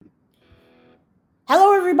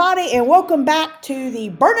everybody, and welcome back to the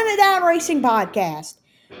Burning It Down Racing Podcast.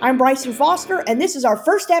 I'm Bryson Foster, and this is our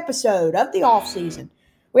first episode of the off-season.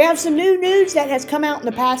 We have some new news that has come out in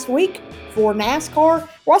the past week for NASCAR.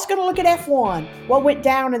 We're also going to look at F1, what went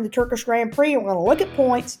down in the Turkish Grand Prix, and we're going to look at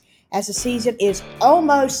points as the season is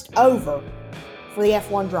almost over for the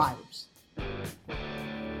F1 drivers.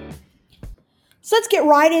 So let's get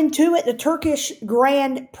right into it. The Turkish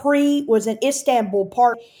Grand Prix was in Istanbul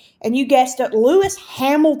Park, and you guessed it, Lewis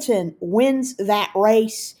Hamilton wins that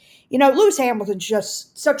race. You know, Lewis Hamilton's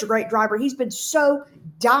just such a great driver. He's been so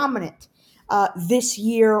dominant this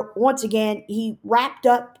year. Once again, he wrapped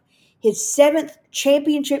up his 7th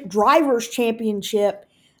championship, drivers' championship,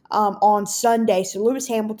 on Sunday. So Lewis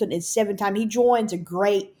Hamilton is 7-time. He joins a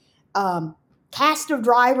great cast of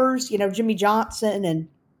drivers, you know, Jimmy Johnson and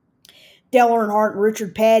Dale Earnhardt and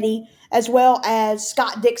Richard Petty, as well as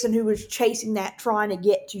Scott Dixon, who was chasing that, trying to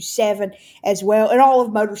get to 7 as well. In all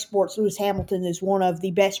of motorsports, Lewis Hamilton is one of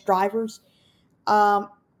the best drivers. And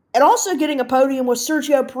also getting a podium was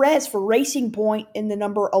Sergio Perez for Racing Point in the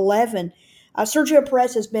number 11. Sergio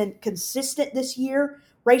Perez has been consistent this year.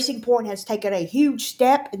 Racing Point has taken a huge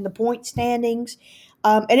step in the point standings.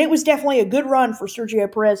 And it was definitely a good run for Sergio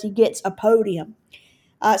Perez. He gets a podium.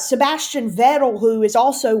 Sebastian Vettel, who is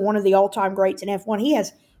also one of the all-time greats in F1, he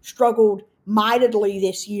has struggled mightily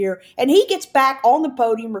this year, and he gets back on the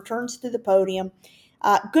podium, returns to the podium.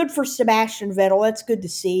 Good for Sebastian Vettel. That's good to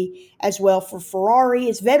see as well for Ferrari,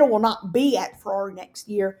 as Vettel will not be at Ferrari next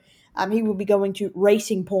year. He will be going to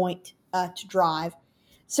Racing Point to drive.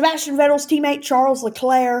 Sebastian Vettel's teammate Charles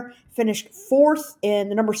Leclerc finished 4th in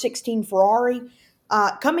the number 16 Ferrari.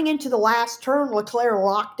 Coming into the last turn, Leclerc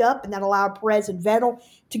locked up, and that allowed Perez and Vettel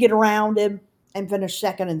to get around him and finish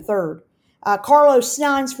 2nd and 3rd. Carlos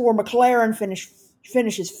Sainz for McLaren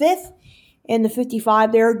finishes 5th in the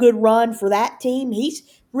 55 there. A good run for that team. He's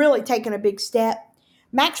really taken a big step.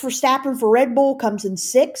 Max Verstappen for Red Bull comes in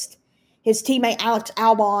 6th. His teammate Alex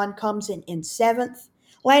Albon comes in 7th.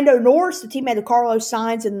 Lando Norris, the teammate of Carlos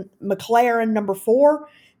Sainz and McLaren, number 4,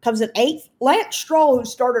 comes in 8th. Lance Stroll, who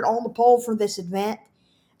started on the pole for this event,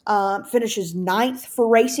 finishes 9th for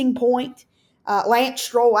Racing Point. Lance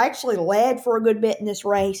Stroll actually led for a good bit in this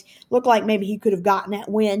race. Looked like maybe he could have gotten that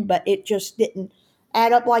win, but it just didn't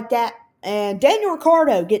add up like that. And Daniel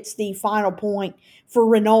Ricciardo gets the final point for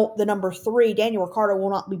Renault, the number 3. Daniel Ricciardo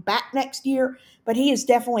will not be back next year, but he has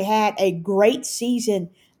definitely had a great season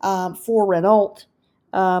for Renault.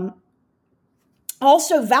 Also,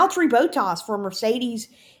 Valtteri Bottas for Mercedes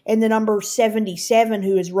in the number 77,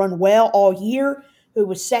 who has run well all year, who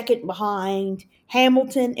was 2nd behind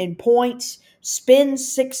Hamilton in points, spins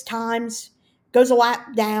 6 times, goes a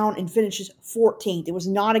lap down, and finishes 14th. It was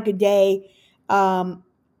not a good day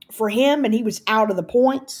for him, and he was out of the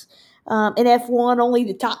points. In F1, only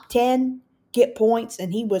the top 10 get points,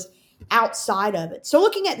 and he was outside of it. So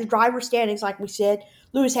looking at the driver standings, like we said,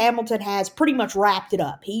 Lewis Hamilton has pretty much wrapped it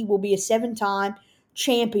up. He will be a 7-time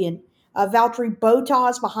champion. Valtteri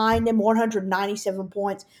Bottas behind him, 197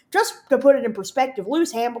 points. Just to put it in perspective,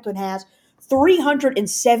 Lewis Hamilton has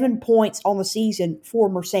 307 points on the season for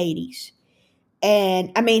Mercedes.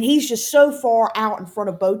 And, I mean, he's just so far out in front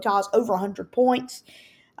of Bottas, over 100 points.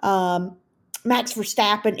 Max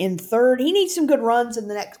Verstappen in 3rd. He needs some good runs in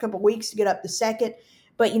the next couple of weeks to get up to 2nd.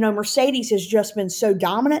 But, you know, Mercedes has just been so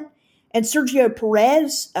dominant. And Sergio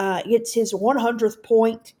Perez gets his 100th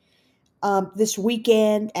point this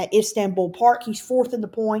weekend at Istanbul Park. He's 4th in the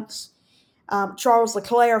points. Charles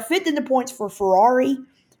Leclerc, 5th in the points for Ferrari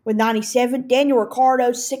with 97. Daniel Ricciardo,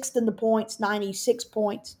 6th in the points, 96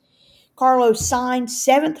 points. Carlos Sainz,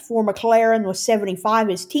 7th for McLaren with 75.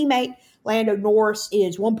 His teammate, Lando Norris,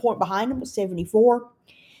 is 1 point behind him with 74.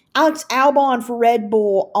 Alex Albon for Red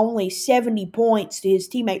Bull, only 70 points to his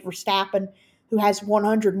teammate Verstappen, who has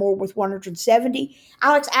 100 more with 170.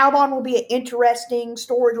 Alex Albon will be an interesting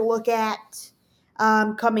story to look at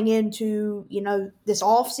coming into, you know, this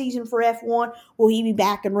offseason for F1. Will he be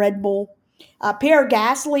back in Red Bull? Pierre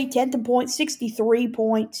Gasly, 10th in points, 63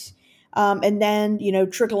 points. And then, you know,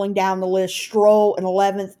 trickling down the list, Stroll in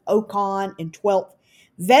 11th, Ocon in 12th,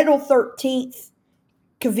 Vettel 13th,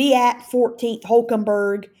 Kvyat 14th,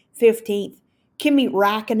 Hulkenberg 15th, Kimi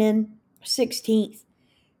Räikkönen 16th,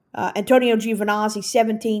 Antonio Giovinazzi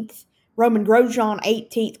 17th, Roman Grosjean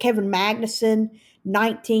 18th, Kevin Magnussen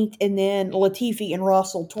 19th, and then Latifi and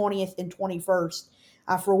Russell 20th and 21st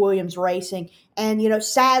for Williams Racing. And, you know,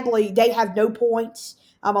 sadly, they have no points.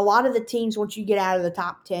 A lot of the teams, once you get out of the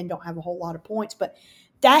top 10, don't have a whole lot of points. But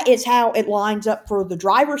that is how it lines up for the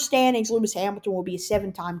driver standings. Lewis Hamilton will be a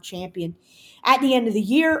 7-time champion at the end of the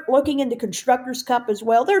year. Looking into Constructors' Cup as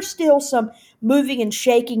well, there's still some moving and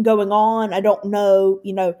shaking going on. I don't know,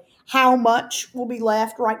 how much will be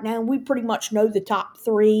left right now. We pretty much know the top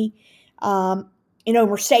three.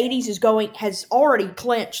 Mercedes has already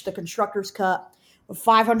clinched the Constructors' Cup with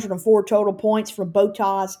 504 total points from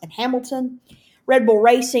Bottas and Hamilton. Red Bull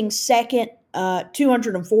Racing second,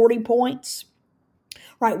 240 points.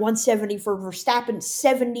 Right, 170 for Verstappen,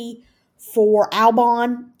 70 for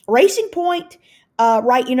Albon. Racing Point,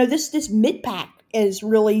 this mid pack has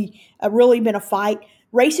really been a fight.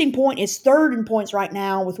 Racing Point is third in points right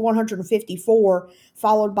now with 154,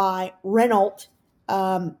 followed by Renault,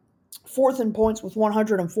 fourth in points with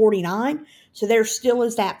 149. So there still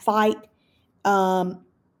is that fight. McLaren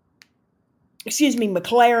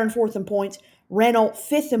fourth in points, Renault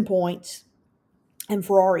fifth in points, and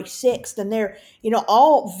Ferrari sixth. And they're,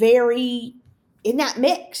 all very in that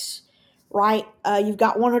mix, right? You've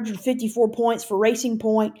got 154 points for Racing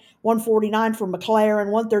Point, 149 for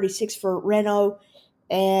McLaren, 136 for Renault,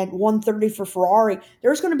 and 130 for Ferrari.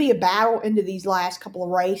 There's going to be a battle into these last couple of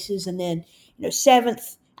races. And then,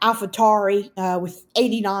 seventh, AlphaTauri with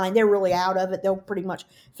 89. They're really out of it. They'll pretty much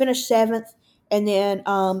finish seventh. And then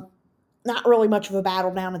not really much of a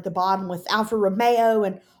battle down at the bottom with Alfa Romeo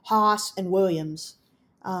and Haas and Williams.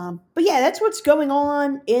 But yeah, that's what's going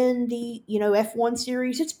on in the F1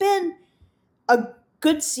 series. It's been a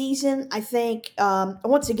good season, I think.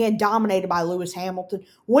 Once again, dominated by Lewis Hamilton.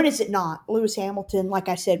 When is it not? Lewis Hamilton, like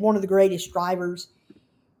I said, one of the greatest drivers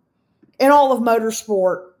in all of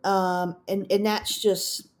motorsport, and that's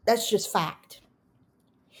just fact.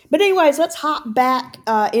 But anyways, let's hop back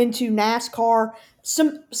into NASCAR.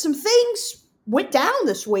 Some things went down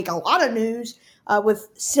this week. A lot of news with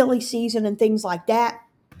silly season and things like that,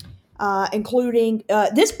 including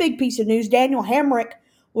this big piece of news. Daniel Hemrick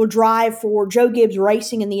will drive for Joe Gibbs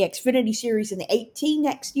Racing in the Xfinity Series in the 18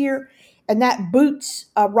 next year, and that boots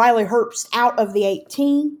Riley Herbst out of the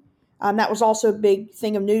 18. That was also a big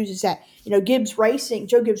thing of news, is that Joe Gibbs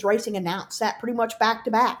Racing announced that pretty much back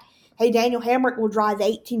to back. Hey, Daniel Hemrick will drive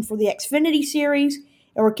 18 for the Xfinity Series,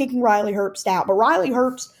 and we're kicking Riley Herbst out. But Riley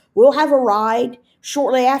Herbst will have a ride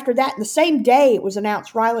shortly after that. And the same day it was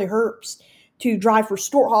announced Riley Herbst to drive for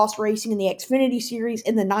Stewart-Haas Racing in the Xfinity Series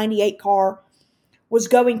in the 98 car was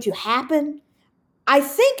going to happen. I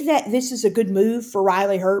think that this is a good move for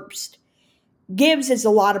Riley Herbst. Gibbs has a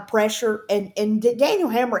lot of pressure, and Daniel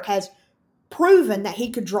Hemrick has proven that he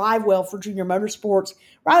could drive well for Junior Motorsports.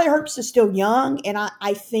 Riley Herbst is still young, and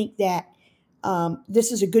I think that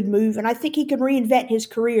this is a good move, and I think he can reinvent his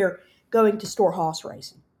career going to Stewart-Haas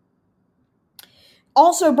Racing.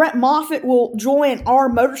 Also, Brett Moffitt will join our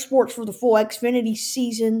Motorsports for the full Xfinity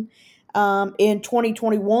season in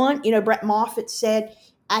 2021. Brett Moffitt said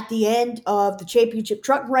at the end of the championship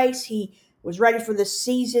truck race, he was ready for this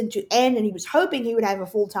season to end, and he was hoping he would have a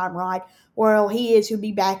full-time ride. Well, he'll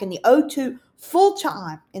be back in the 02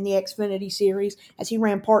 full-time in the Xfinity Series, as he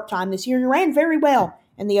ran part-time this year, and he ran very well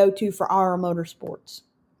in the 02 for our Motorsports.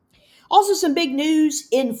 Also, some big news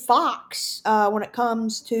in Fox when it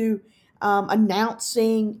comes to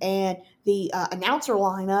announcing and the announcer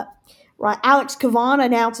lineup. Right, Alex Cavana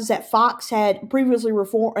announces that Fox had previously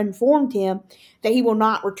informed him that he will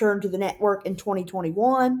not return to the network in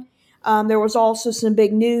 2021. There was also some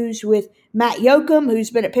big news with Matt Yoakum,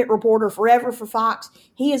 who's been a pit reporter forever for Fox.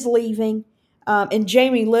 He is leaving. And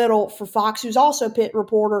Jamie Little for Fox, who's also a pit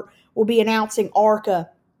reporter, will be announcing ARCA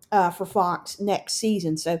for Fox next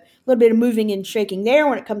season. So a little bit of moving and shaking there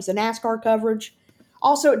when it comes to NASCAR coverage.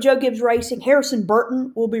 Also at Joe Gibbs Racing, Harrison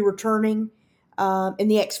Burton will be returning in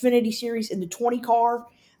the Xfinity Series in the 20 car.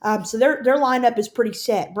 So their lineup is pretty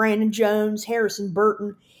set. Brandon Jones, Harrison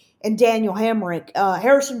Burton, and Daniel Hemrick.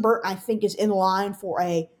 Harrison Burton, I think, is in line for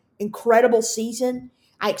a incredible season.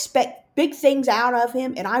 I expect big things out of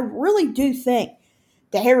him, and I really do think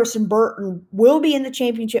that Harrison Burton will be in the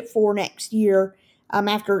championship for next year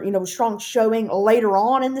after a strong showing later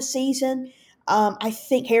on in the season. I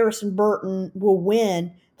think Harrison Burton will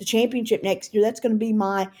win the championship next year. That's going to be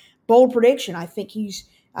my bold prediction. I think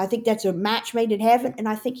that's a match made in heaven, and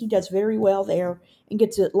I think he does very well there and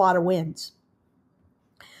gets a lot of wins.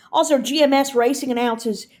 Also, GMS Racing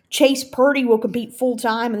announces Chase Purdy will compete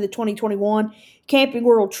full-time in the 2021 Camping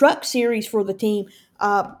World Truck Series for the team.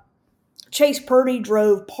 Chase Purdy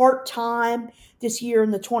drove part-time this year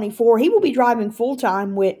in the 24. He will be driving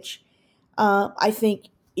full-time, which I think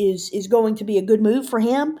is going to be a good move for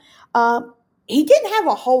him. He didn't have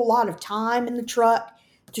a whole lot of time in the truck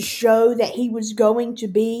to show that he was going to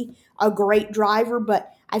be a great driver,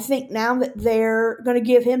 but I think now that they're going to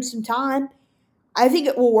give him some time, I think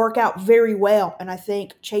it will work out very well. And I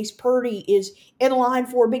think Chase Purdy is in line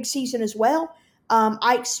for a big season as well.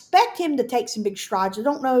 I expect him to take some big strides. I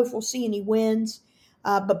don't know if we'll see any wins,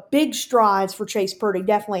 but big strides for Chase Purdy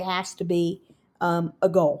definitely has to be a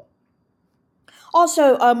goal.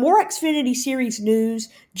 Also, more Xfinity Series news.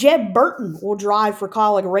 Jeb Burton will drive for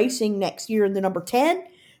Kaulig Racing next year in the number 10.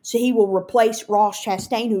 So he will replace Ross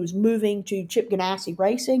Chastain, who is moving to Chip Ganassi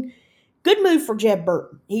Racing. Good move for Jeb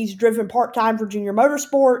Burton. He's driven part-time for Junior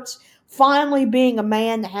Motorsports. Finally being a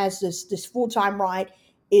man that has this full-time ride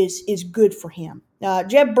is good for him.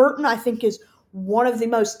 Jeb Burton, I think, is one of the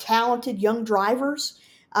most talented young drivers.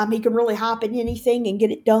 He can really hop in anything and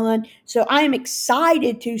get it done. So I am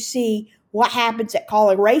excited to see what happens at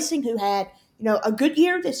Kaulig Racing, who had a good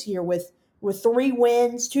year this year with 3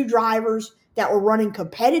 wins, 2 drivers that were running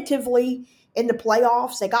competitively in the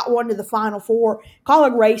playoffs. They got one to the Final Four.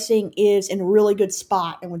 Kaulig Racing is in a really good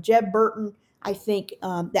spot, and with Jeb Burton, I think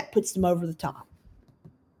that puts them over the top.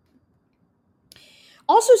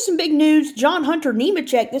 Also, some big news. John Hunter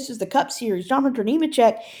Nemechek, this is the Cup Series. John Hunter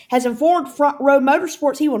Nemechek has informed Front Row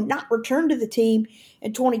Motorsports he will not return to the team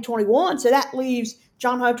in 2021. So that leaves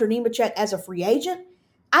John Hunter Nemechek as a free agent.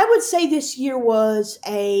 I would say this year was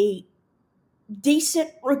a decent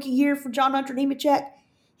rookie year for John Hunter Nemechek.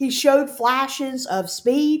 He showed flashes of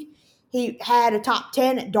speed. He had a top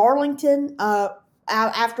 10 at Darlington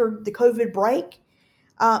after the COVID break.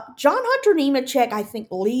 John Hunter Nemechek, I think,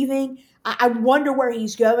 leaving. I wonder where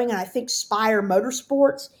he's going, and I think Spire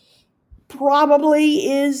Motorsports probably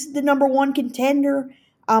is the number 1 contender.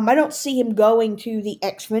 I don't see him going to the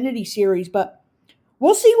Xfinity Series, but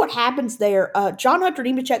we'll see what happens there. John Hunter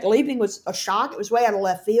Nemechek leaving was a shock. It was way out of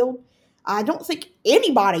left field. I don't think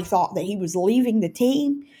anybody thought that he was leaving the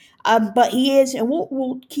team, but he is, and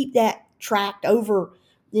we'll keep that tracked over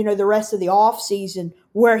the rest of the off season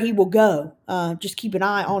where he will go. Just keep an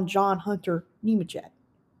eye on John Hunter Nemechek.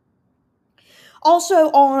 Also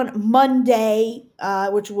on Monday,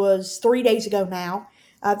 which was 3 days ago now,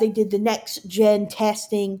 they did the next gen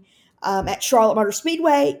testing at Charlotte Motor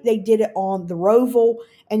Speedway. They did it on the Roval,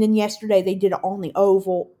 and then yesterday they did it on the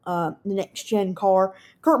Oval, the next gen car.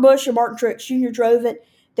 Kurt Busch and Martin Truex Jr. drove it.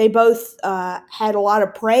 They both had a lot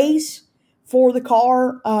of praise for the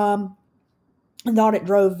car and thought it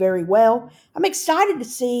drove very well. I'm excited to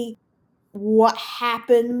see what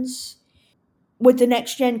happens with the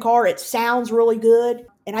next gen car. It sounds really good,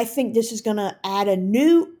 and I think this is going to add a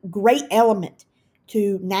new great element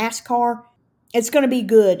to NASCAR. It's going to be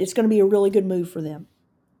good. It's going to be a really good move for them.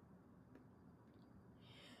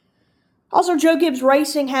 Also, Joe Gibbs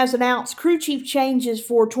Racing has announced crew chief changes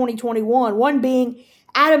for 2021. One being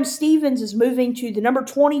Adam Stevens is moving to the number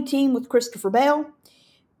 20 team with Christopher Bell.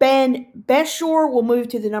 Ben Beshore will move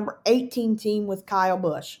to the number 18 team with Kyle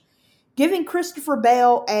Busch. Giving Christopher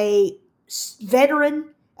Bell a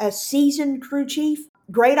veteran, a seasoned crew chief,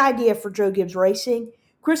 great idea for Joe Gibbs Racing.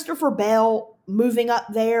 Christopher Bell moving up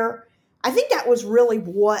there, I think that was really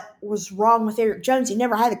what was wrong with Erik Jones. He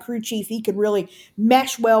never had a crew chief he could really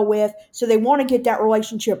mesh well with, so they want to get that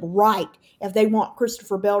relationship right if they want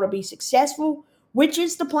Christopher Bell to be successful, which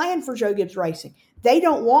is the plan for Joe Gibbs Racing. They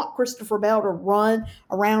don't want Christopher Bell to run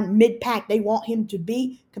around mid-pack. They want him to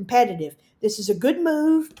be competitive. This is a good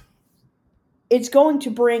move. It's going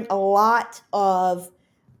to bring a lot of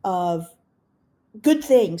good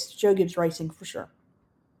things to Joe Gibbs Racing for sure.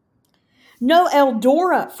 No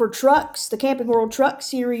Eldora for trucks. The Camping World Truck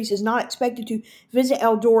Series is not expected to visit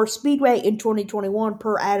Eldora Speedway in 2021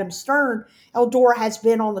 per Adam Stern. Eldora has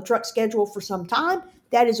been on the truck schedule for some time.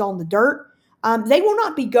 That is on the dirt. They will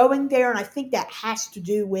not be going there, and I think that has to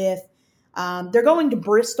do with they're going to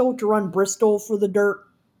Bristol to run Bristol for the dirt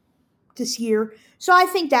this year. So I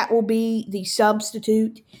think that will be the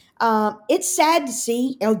substitute. It's sad to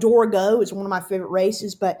see Eldora go. It's one of my favorite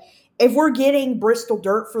races, but if we're getting Bristol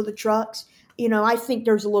dirt for the trucks, I think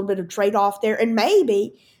there's a little bit of trade-off there, and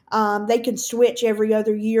maybe they can switch every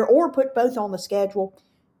other year or put both on the schedule.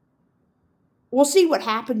 We'll see what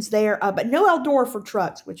happens there, but no Eldora for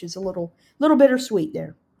trucks, which is a little bittersweet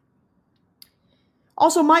there.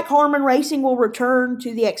 Also, Mike Harmon Racing will return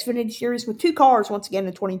to the Xfinity Series with 2 cars once again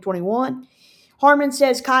in 2021. Harmon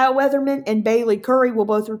says Kyle Weatherman and Bailey Curry will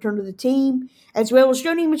both return to the team, as well as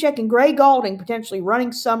Joe Nemechek and Gray Gaulding potentially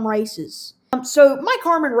running some races. So Mike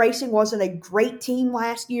Harmon Racing wasn't a great team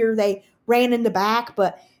last year. They ran in the back,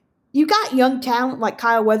 but you got young talent like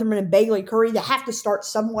Kyle Weatherman and Bailey Curry that have to start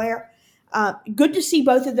somewhere. Good to see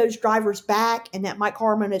both of those drivers back, and that Mike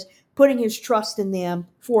Harmon is putting his trust in them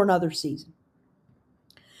for another season.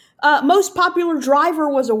 Most popular driver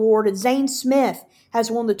was awarded. Zane Smith has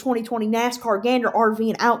won the 2020 NASCAR Gander RV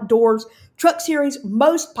and Outdoors Truck Series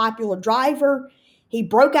Most Popular Driver. He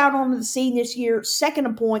broke out onto the scene this year, second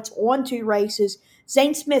in points, won 2 races.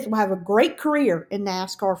 Zane Smith will have a great career in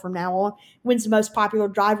NASCAR from now on. Wins the Most Popular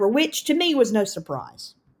Driver, which to me was no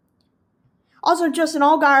surprise. Also, Justin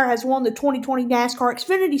Allgaier has won the 2020 NASCAR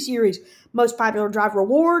Xfinity Series Most Popular Driver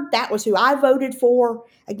Award. That was who I voted for.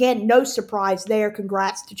 Again, no surprise there.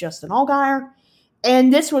 Congrats to Justin Allgaier.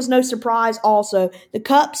 And this was no surprise also. The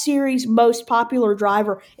Cup Series Most Popular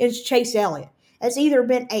Driver is Chase Elliott. It's either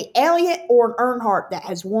been a Elliott or an Earnhardt that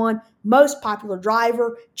has won Most Popular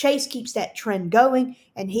Driver. Chase keeps that trend going,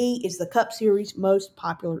 and he is the Cup Series Most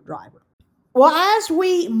Popular Driver. Well, as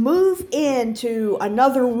we move into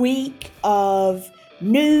another week of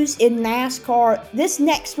news in NASCAR, this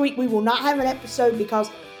next week we will not have an episode because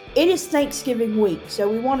it is Thanksgiving week. So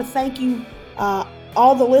we want to thank you,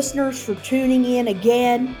 all the listeners, for tuning in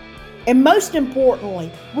again. And most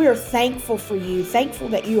importantly, we are thankful for you, thankful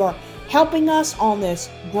that you are helping us on this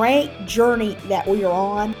great journey that we are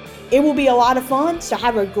on. It will be a lot of fun, so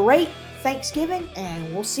have a great Thanksgiving,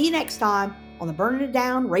 and we'll see you next time on the Burning It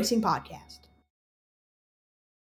Down Racing Podcast.